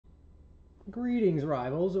Greetings,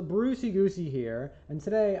 rivals. Brucey Goosey here, and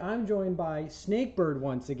today I'm joined by Snakebird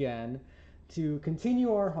once again to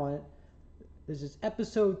continue our hunt. This is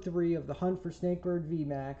episode 3 of the hunt for Snakebird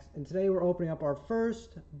V-Max, and today we're opening up our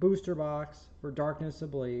first booster box for Darkness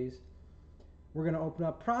Ablaze. We're going to open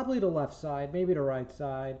up probably the left side, maybe the right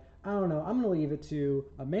side. I don't know. I'm going to leave it to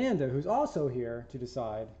Amanda, who's also here, to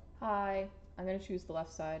decide. Hi, I'm going to choose the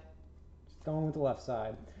left side. Just going with the left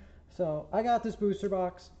side. So I got this booster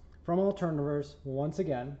box from Alternativerse once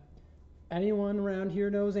again. Anyone around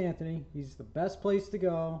here knows Anthony. He's the best place to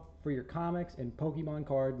go for your comics and Pokemon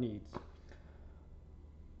card needs.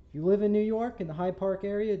 If you live in New York in the Hyde Park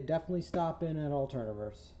area, definitely stop in at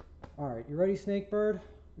Alternativerse. Alright, you ready, Snakebird?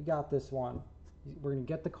 We got this one. We're going to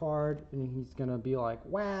get the card and he's going to be like,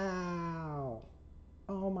 wow!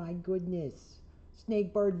 Oh my goodness!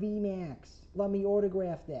 Snakebird V-Max! Let me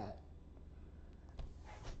autograph that.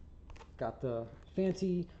 Got the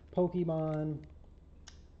fancy Pokemon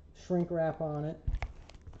shrink wrap on it.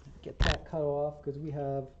 Get that cut off because we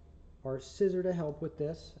have our scissor to help with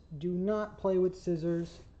this. Do not play with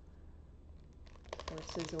scissors. Or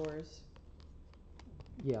scissors.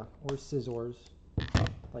 Yeah, or scissors.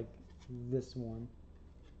 Like this one.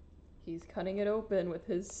 He's cutting it open with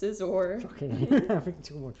his scissor. Okay, you're having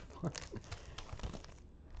too much fun.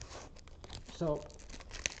 So,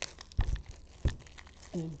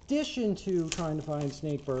 in addition to trying to find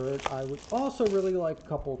Snakebird, I would also really like a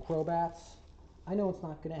couple of Crobats. I know it's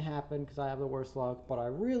not going to happen because I have the worst luck, but I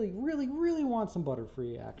really, really, really want some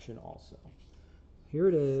Butterfree action also. Here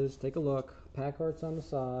it is. Take a look. Pack arts on the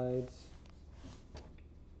sides.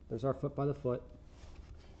 There's our foot by the foot.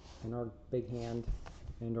 And our big hand.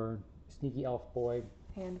 And our sneaky elf boy.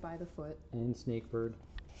 Hand by the foot. And Snakebird.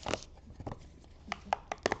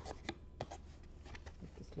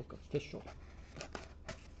 Make this look official.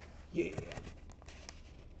 Yeah.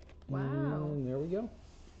 Wow. And there we go.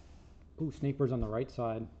 Ooh, Snakebird's on the right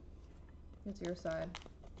side. It's your side.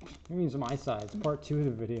 That means my side. It's part 2 of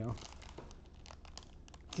the video.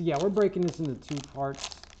 So yeah, we're breaking this into 2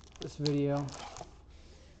 parts, this video.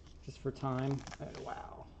 Just for time. And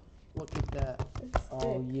wow. Look at that. It's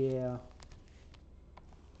Oh thick. yeah.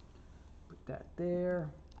 Put that there.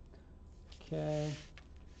 Okay.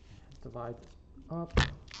 Divide this up.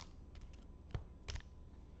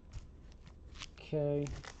 Okay,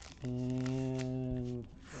 and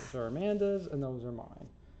those are Amanda's and those are mine.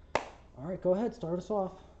 All right, go ahead, start us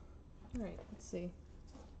off. All right, let's see.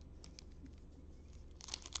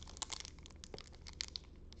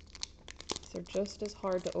 These are just as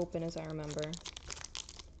hard to open as I remember.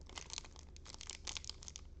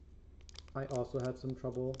 I also had some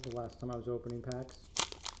trouble the last time I was opening packs.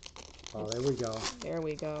 Oh, there we go. There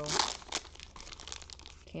we go.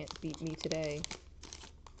 Can't beat me today.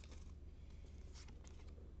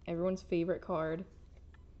 Everyone's favorite card.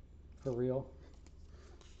 For real.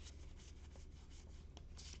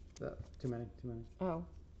 Too many. Oh,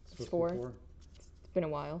 It's it's supposed to be 4. It's been a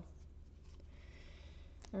while.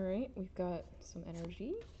 All right, we've got some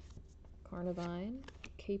energy. Carnivine,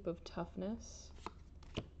 Cape of Toughness,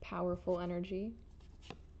 Powerful Energy,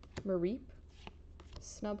 Mareep,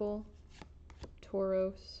 Snubble,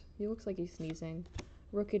 Tauros, he looks like he's sneezing,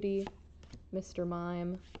 Rookity, Mr.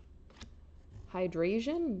 Mime,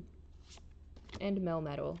 Hydration, and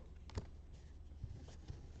Melmetal.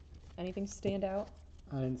 Anything stand out?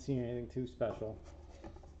 I didn't see anything too special.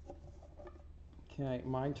 Okay,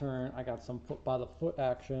 my turn. I got some foot by the foot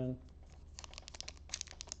action.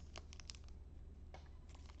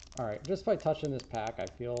 Alright, just by touching this pack, I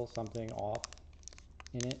feel something off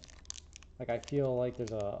in it. Like I feel like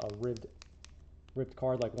there's a ripped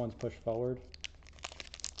card, like one's pushed forward.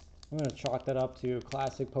 I'm going to chalk that up to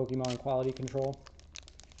classic Pokemon quality control.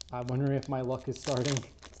 I'm wondering if my luck is starting.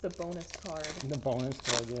 It's the bonus card. The bonus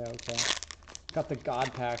card, yeah, okay. Got the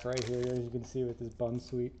God Pack right here, as you can see with this Bun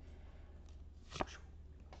Suite.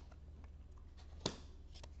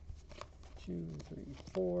 2, 3,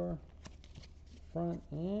 4. Front,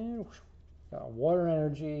 and got water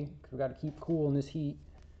energy, because we got to keep cool in this heat.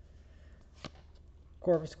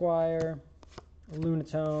 Corvisquire,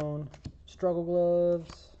 Lunatone, Struggle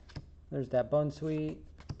Gloves. There's that Bun Suite.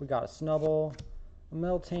 We got a Snubble, a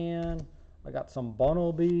Meltan. I got some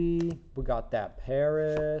Bunnelby. We got that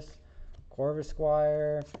Paris,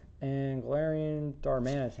 Corvisquire, and Galarian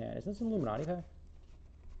Darmanitan. Is this an Illuminati pack?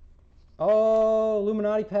 Oh,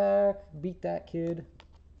 Illuminati pack. Beat that kid.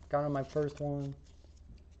 Got on my first one.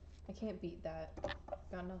 I can't beat that.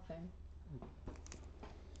 Got nothing.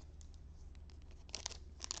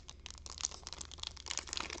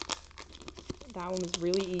 That one was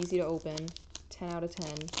really easy to open. 10 out of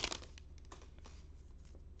 10.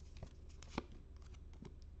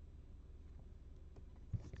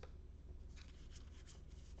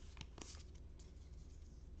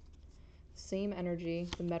 same energy,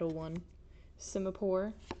 the metal one.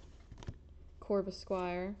 Simipour,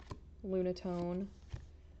 Corvisquire, Lunatone,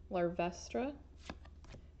 Larvestra,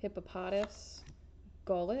 Hippopotas,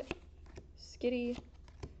 Gullet, Skitty,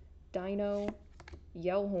 Dino,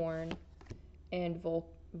 Yellhorn, and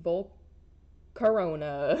Volcarona.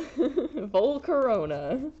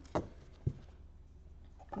 Volcarona.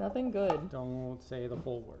 Nothing good. Don't say the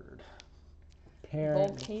full word.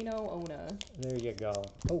 Volcano Ona. There you go.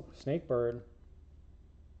 Oh, Snakebird.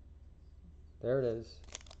 There it is.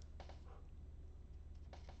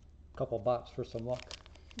 Couple bops for some luck.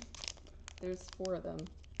 There's 4 of them.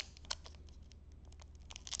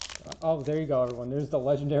 Oh, there you go, everyone. There's the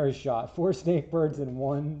legendary shot. 4 Snakebirds in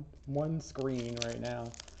one screen right now.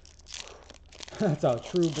 That's a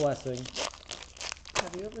true blessing.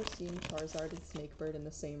 Have you ever seen Charizard and Snakebird in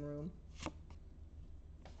the same room?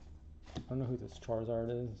 I don't know who this Charizard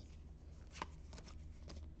is.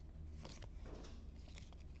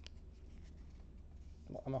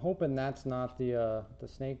 I'm hoping that's not the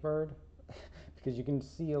Snakebird, because you can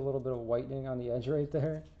see a little bit of whitening on the edge right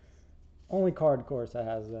there. Only card, of course, that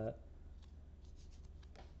has that.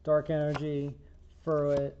 Dark Energy,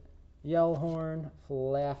 Furret, Yellhorn,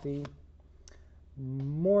 Flaffy,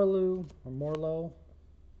 Morlo,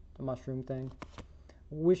 the mushroom thing,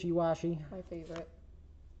 Wishy Washy, My favorite.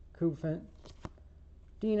 Koofant,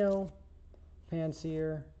 Dino,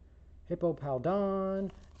 Panseer,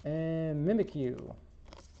 Hippopowdon, and Mimikyu.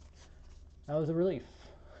 That was a relief.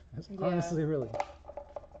 That's honestly a relief.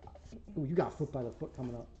 Ooh, you got Foot by the Foot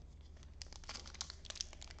coming up.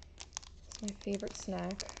 It's my favorite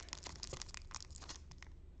snack.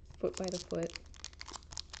 Foot by the Foot.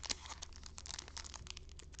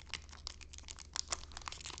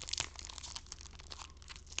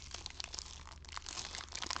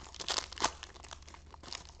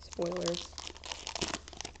 Spoilers.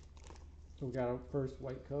 So we got our first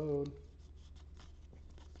white code.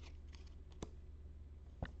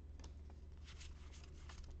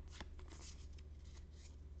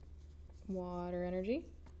 Water Energy.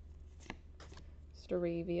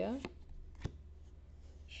 Staravia.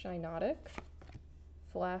 Shinotic.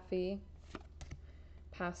 Flaffy.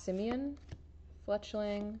 Passimian.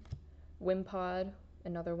 Fletchling. Wimpod,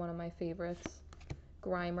 another one of my favorites.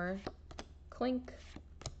 Grimer. Clink.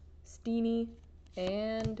 Steenie.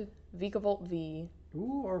 And Vikavolt V.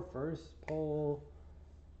 Ooh, our first pull.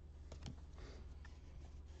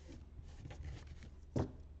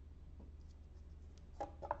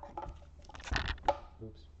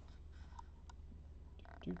 Oops.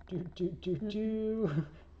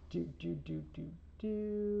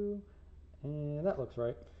 Do. And that looks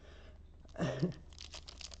right.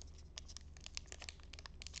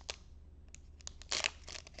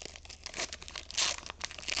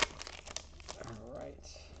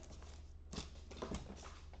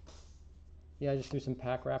 Yeah, I just threw some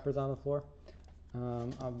pack wrappers on the floor.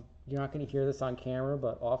 You're not going to hear this on camera,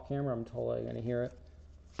 but off camera, I'm totally going to hear it.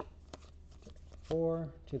 4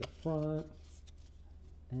 to the front,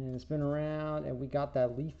 and spin around, and we got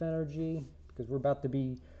that leaf energy because we're about to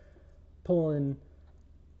be pulling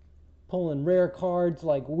rare cards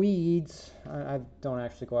like weeds. I don't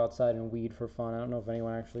actually go outside and weed for fun. I don't know if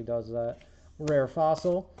anyone actually does that. Rare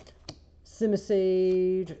fossil,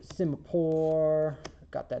 Simisage, Simipour.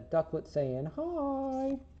 Got that Ducklet saying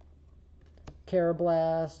hi.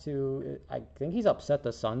 Carablast, who I think he's upset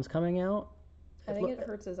the sun's coming out. I think it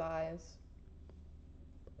hurts his eyes.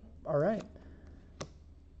 All right.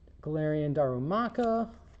 Galarian Darumaka,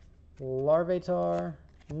 Larvitar,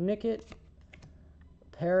 Nickit,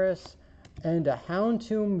 Paris, and a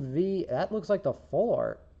Houndoom V. That looks like the full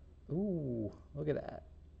art. Ooh, look at that.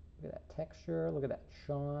 Look at that texture. Look at that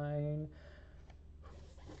shine.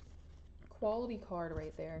 Quality card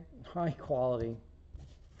right there. High quality.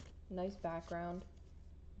 Nice background.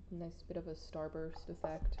 Nice bit of a starburst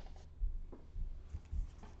effect.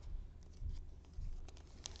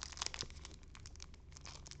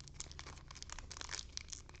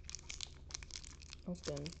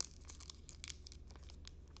 Open.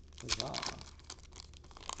 Huzzah.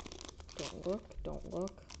 Don't look, don't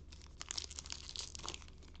look.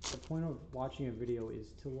 The point of watching a video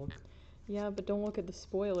is to look. Yeah, but don't look at the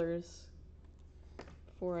spoilers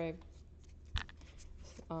before I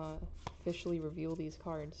officially reveal these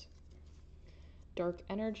cards. Dark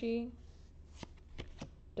Energy,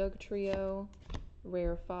 Dugtrio,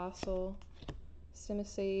 Rare Fossil,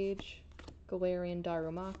 Simisage, Galarian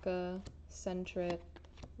Darumaka, Sentret,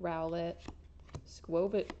 Rowlet,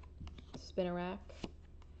 Squovit, Spinarak,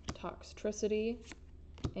 Toxtricity,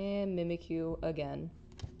 and Mimikyu again.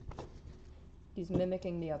 He's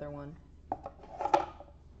mimicking the other one.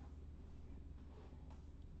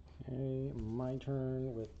 Okay, my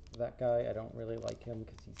turn with that guy. I don't really like him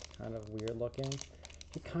because he's kind of weird looking.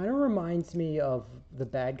 He kind of reminds me of the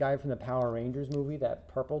bad guy from the Power Rangers movie, that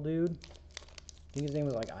purple dude. I think his name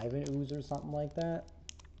was like Ivan Ooze or something like that.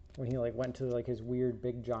 When he like went to like his weird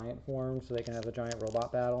big giant form so they can have a giant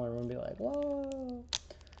robot battle and everyone be like, whoa.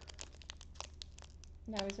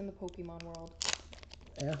 Now he's in the Pokemon world.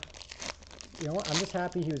 Yeah. You know what? I'm just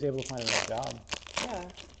happy he was able to find a nice job. Yeah.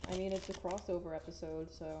 I mean, it's a crossover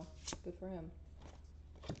episode, so good for him.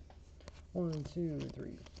 1, 2, 3,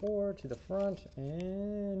 4 to the front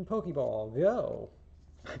and Pokeball, go.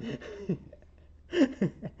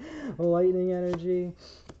 Lightning energy,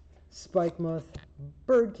 Spikemuth,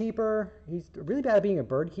 Bird Keeper. He's really bad at being a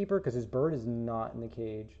bird keeper because his bird is not in the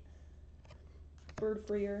cage. Bird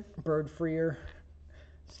freer. Bird freer,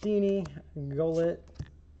 Steenie, Golett,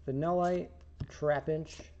 Vanillite,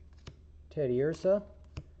 Trapinch, Teddiursa,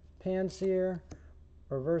 Pansear,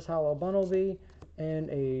 Reverse Hollow Bunnelby, and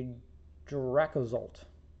a Dracozolt.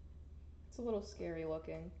 It's a little scary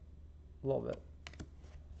looking. A little bit.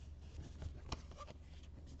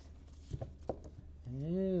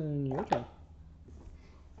 And your turn.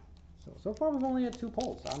 So far we've only had 2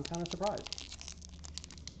 pulls. I'm kind of surprised.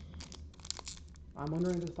 I'm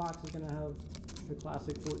wondering if this box is going to have the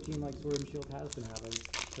classic 14 like Sword and Shield has been having,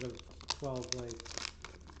 instead of 12 like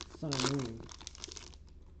Sun and Moon.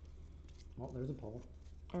 Well, there's a pull.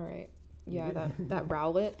 Alright. Yeah, that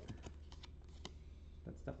Rowlet.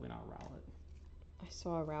 That's definitely not a Rowlet. I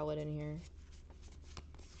saw a Rowlet in here.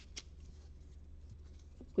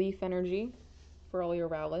 Leaf Energy for all your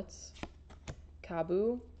Rowlets.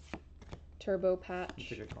 Kaboo. Turbo Patch.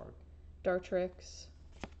 That's a good card. Dartrix.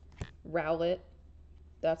 Rowlet.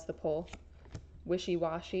 That's the pull. Wishy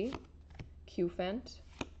Washy. Qfent.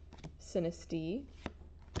 Sinistee.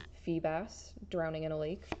 Feebas. Drowning in a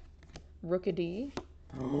Lake. Rookidee.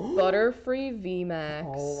 Butterfree V-Max.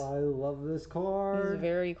 Oh, I love this card. He's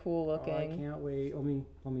very cool Oh, looking. I can't wait. Let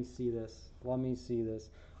me see this. Let me see this.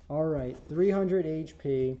 All right, 300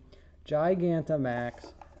 HP,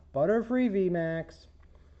 Gigantamax, Butterfree VMAX,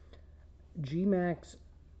 G-Max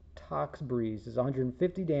Tox Breeze is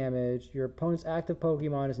 150 damage. Your opponent's active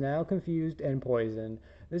Pokemon is now confused and poisoned.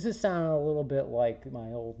 This is sounding a little bit like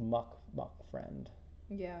my old Muck friend.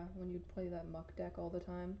 Yeah, when you'd play that Muck deck all the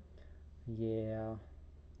time. Yeah.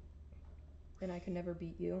 And I could never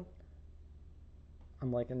beat you.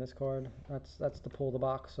 I'm liking this card. That's the pull of the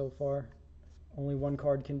box so far. Only one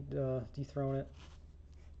card can dethrone it.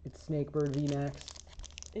 It's Snakebird V-Max.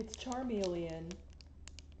 It's Charmeleon.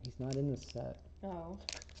 He's not in this set. Oh.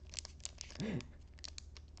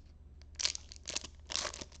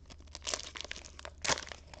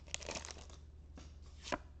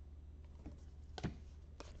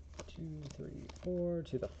 Two, three, 4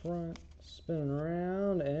 to the front. Spin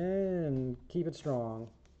around and keep it strong.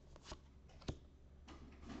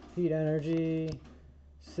 Heat Energy,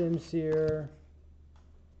 Simsear,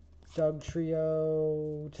 Doug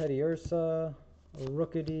Trio, Teddiursa,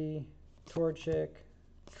 Rookidee, Torchic,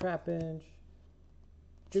 Trapinch,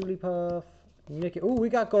 Jigglypuff, Nicky. Ooh, we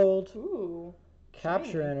got gold. Ooh.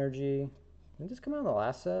 Capture shiny. Energy. Didn't this come out in the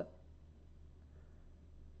last set?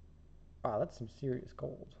 Wow, that's some serious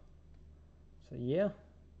gold. So yeah,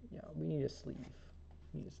 we need a sleeve.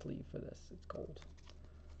 We need a sleeve for this. It's gold.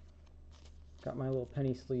 Got my little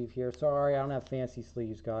penny sleeve here. Sorry, I don't have fancy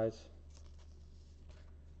sleeves, guys.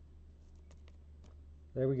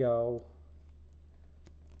 There we go.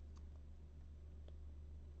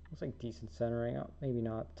 Looks like decent centering. Oh, maybe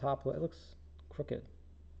not. The top, it looks crooked.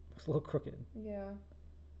 Looks a little crooked. Yeah.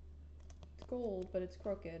 It's gold, but it's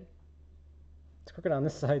crooked. It's crooked on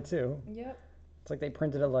this side too. Yep. It's like they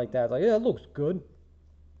printed it like that. It's like, yeah, it looks good.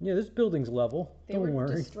 Yeah, this building's level. They Don't were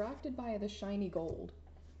worry. distracted by the shiny gold.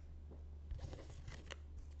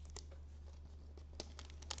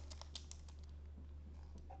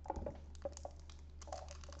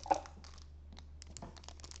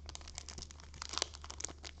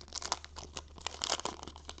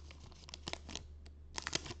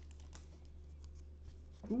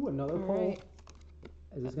 Ooh, another All pull. right.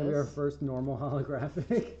 Is this Got going to be our this. first normal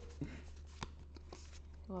holographic?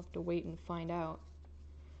 We'll have to wait and find out.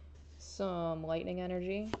 Some Lightning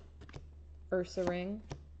Energy, Ursaring,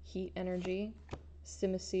 Heat Energy,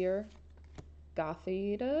 Simisear,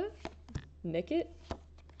 Gothita, Nickit,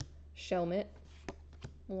 Shelmet,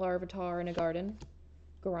 Larvitar in a Garden,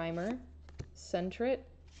 Grimer, Sentret,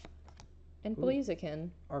 and Ooh. Blaziken.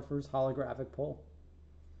 Our first holographic pull.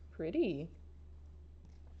 Pretty.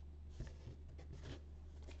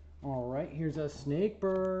 All right, here's a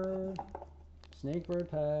Snakebird. Snakebird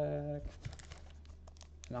pack.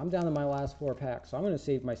 And I'm down to my last 4 packs, so I'm going to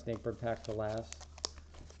save my Snakebird pack for last.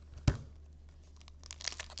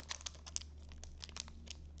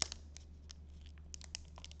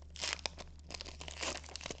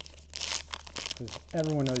 Because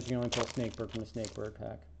everyone knows you can only pull Snakebird from a Snakebird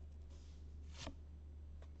pack.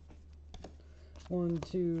 1,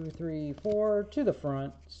 2, 3, 4 to the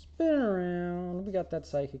front. Spin around. We got that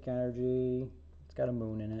Psychic Energy. It's got a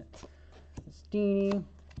moon in it. A Steenie.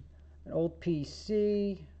 An old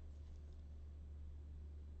PC.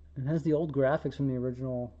 It has the old graphics from the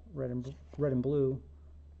original red and blue.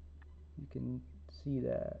 You can see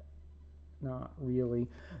that. Not really.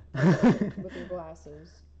 With your glasses.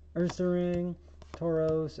 Ursaring,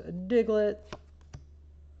 Tauros, Diglett,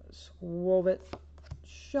 Swovit,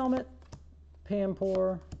 Shelmet,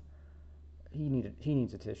 Pampor. He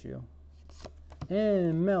needs a tissue.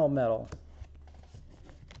 And Melmetal.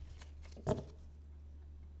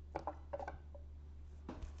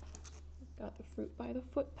 Got the fruit by the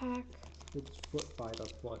foot pack. It's foot by the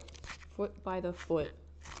foot. Foot by the foot.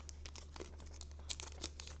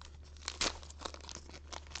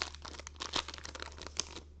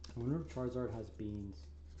 I wonder if Charizard has beans.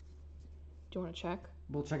 Do you want to check?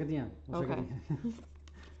 We'll check at the end. We'll check at the end.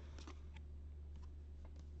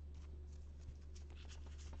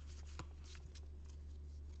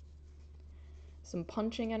 Some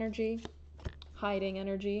punching energy, hiding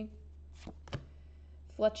energy,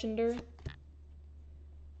 Fletchinder,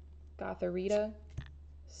 Gothorita,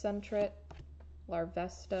 Sentret,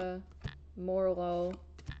 Larvesta, Morlo,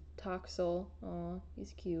 Toxel, aw,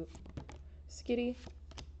 he's cute, Skitty,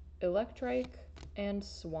 Electrike, and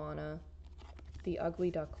Swanna, the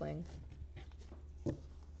ugly duckling.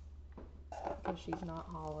 Because she's not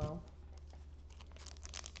hollow.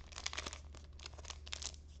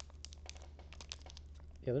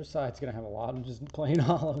 The other side's going to have a lot of just plain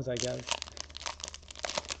hollows, I guess.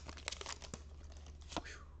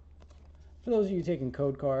 For those of you taking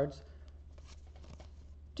code cards,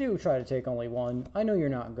 do try to take only one. I know you're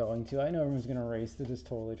not going to. I know everyone's going to race to just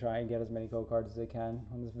totally try and get as many code cards as they can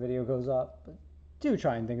when this video goes up. But do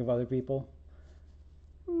try and think of other people.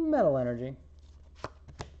 Metal Energy,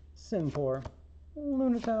 Simpor,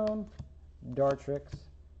 Lunatone, Dartrix,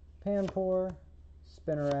 Panpour,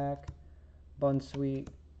 Spinarak, Bunsweet,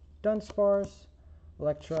 Dunsparce,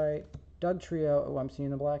 Electrite, Dugtrio. Oh, I'm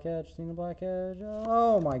seeing the black edge. Seeing the black edge.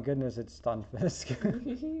 Oh my goodness, it's Stunfisk.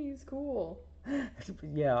 He's cool.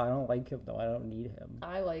 Yeah, I don't like him though. I don't need him.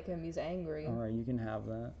 I like him. He's angry. All right, you can have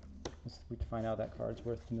that. We can find out that card's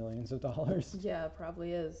worth millions of dollars. Yeah, it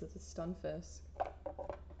probably is. It's a Stunfisk.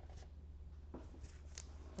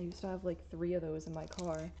 I used to have like 3 of those in my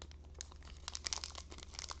car.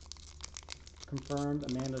 Confirmed,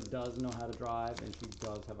 Amanda does know how to drive, and she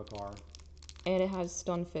does have a car. And it has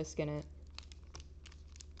Stunfisk in it.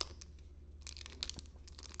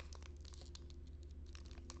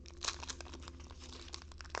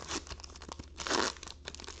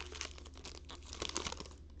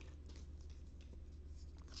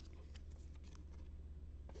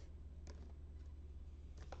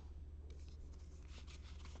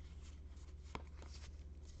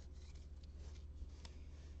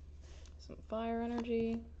 Some Fire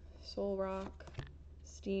Energy, Soul Rock,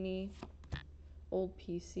 Steenie, Old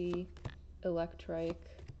PC, Electrike,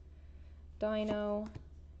 Dino,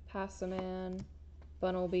 Passaman,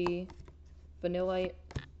 Bunnelby, Vanillite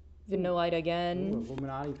again. Ooh,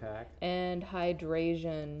 Illuminati pack. And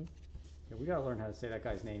Hydration. Yeah, we gotta learn how to say that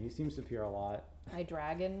guy's name. He seems to appear a lot.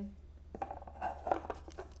 Hydragon.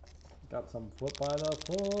 Got some foot by the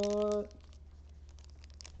foot.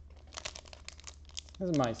 This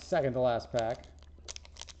is my second to last pack.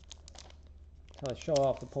 Until I show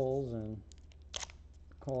off the pulls and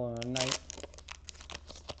call it a night.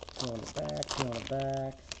 2 on the back, 2 on the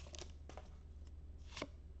back.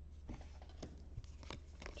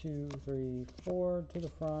 2, 3, 4 to the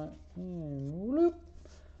front. And whoop.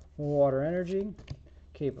 Water Energy.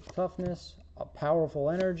 Cape of Toughness. A Powerful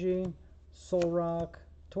Energy. Soul Rock.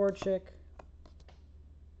 Torchic.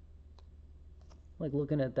 Like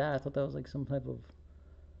looking at that, I thought that was like some type of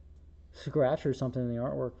scratch or something in the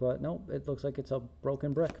artwork, but nope, it looks like it's a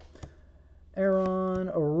broken brick. Aaron,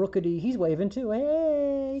 a Rookity, he's waving too,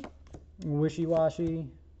 hey! Wishy Washy,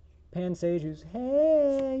 Pansage, who's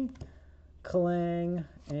hey! Clang,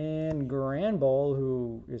 and Granbull,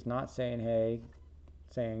 who is not saying hey,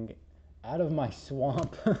 saying out of my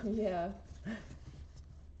swamp. Yeah.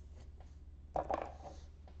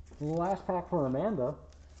 Last pack for Amanda.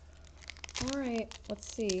 Alright,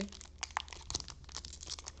 let's see.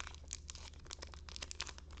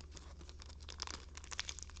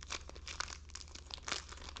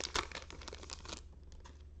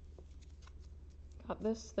 got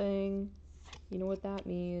this thing. You know what that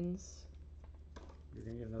means. You're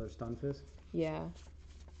gonna get another Stunfisk? Yeah.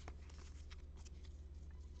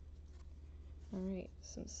 Alright,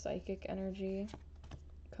 some Psychic Energy.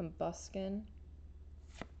 Combuskin.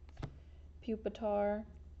 Pupitar.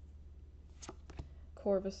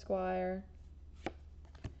 Corvisquire.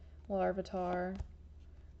 Larvitar.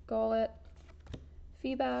 Gullet.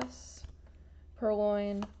 Feebas.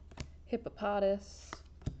 Purloin. Hippopotas.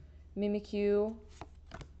 Mimikyu.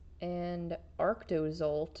 And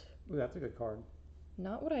Arctozolt. Ooh, that's a good card.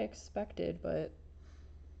 Not what I expected, but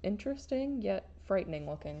interesting yet frightening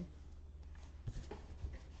looking.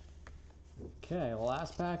 Okay,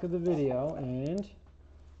 last pack of the video, and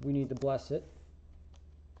we need to bless it.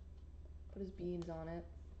 Put his beans on it.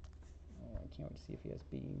 Oh, I can't wait to see if he has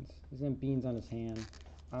beans. He's gonna have beans on his hand.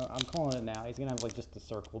 I'm calling it now. He's gonna have like just the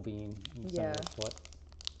circle bean in the center of his foot.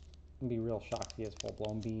 I'm gonna be real shocked if he has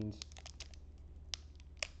full-blown beans.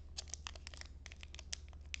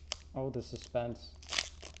 Oh, the suspense.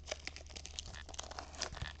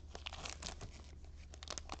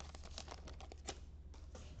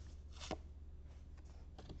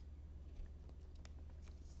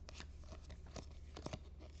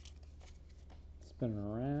 Spin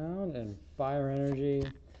around, and Fire Energy,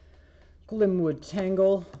 Glimwood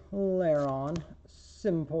Tangle, Laron,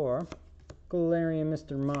 Simpor, Galarian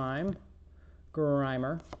Mr. Mime,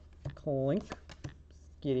 Grimer, Clink,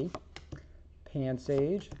 Skitty,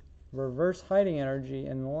 Pansage, Reverse Hiding Energy,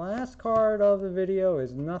 and the last card of the video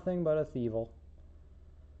is nothing but a Thievul.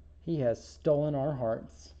 He has stolen our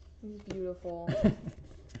hearts. He's beautiful.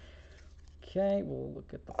 Okay, we'll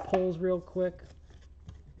look at the pulls real quick.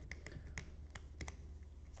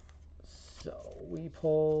 So we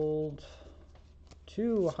pulled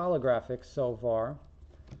 2 holographics so far.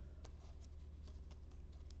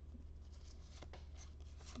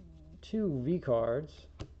 2 V cards.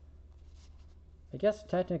 I guess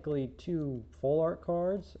technically 2 full art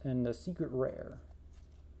cards and a secret rare.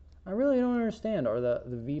 I really don't understand. Are the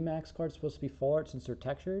V-Max cards supposed to be full art since they're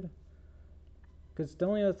textured? Because the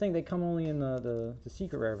only other thing, they come only in the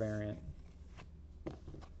secret rare variant.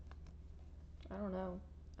 I don't know.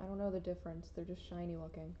 I don't know the difference. They're just shiny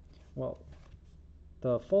looking. Well,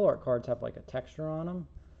 the full art cards have like a texture on them,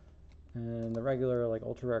 and the regular like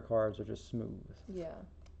ultra rare cards are just smooth. Yeah.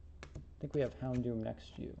 I think we have Houndoom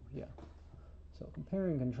next to you. Yeah. So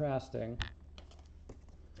comparing and contrasting,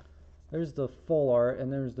 there's the full art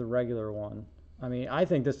and there's the regular one. I mean, I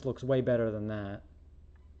think this looks way better than that.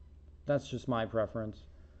 That's just my preference.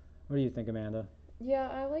 What do you think, Amanda? Yeah,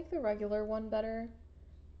 I like the regular one better.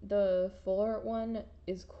 The full art one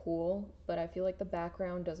is cool, but I feel like the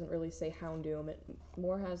background doesn't really say Houndoom. It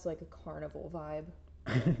more has like a carnival vibe.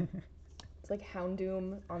 It's like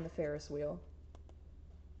Houndoom on the Ferris wheel.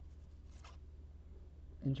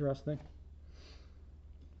 Interesting.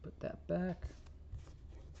 Put that back.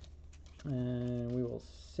 And we will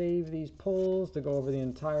save these pulls to go over the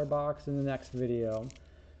entire box in the next video.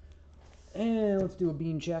 And let's do a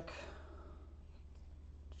bean check.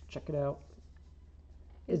 Check it out.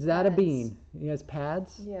 Is that a bean? He has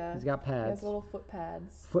pads? Yeah. He's got pads. He has little foot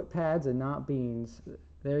pads. Foot pads and not beans.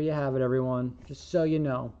 There you have it, everyone. Just so you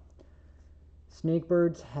know.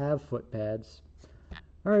 Snakebirds have foot pads.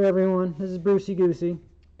 All right, everyone. This is Brucey Goosey.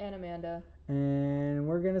 And Amanda. And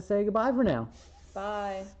we're going to say goodbye for now.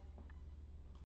 Bye.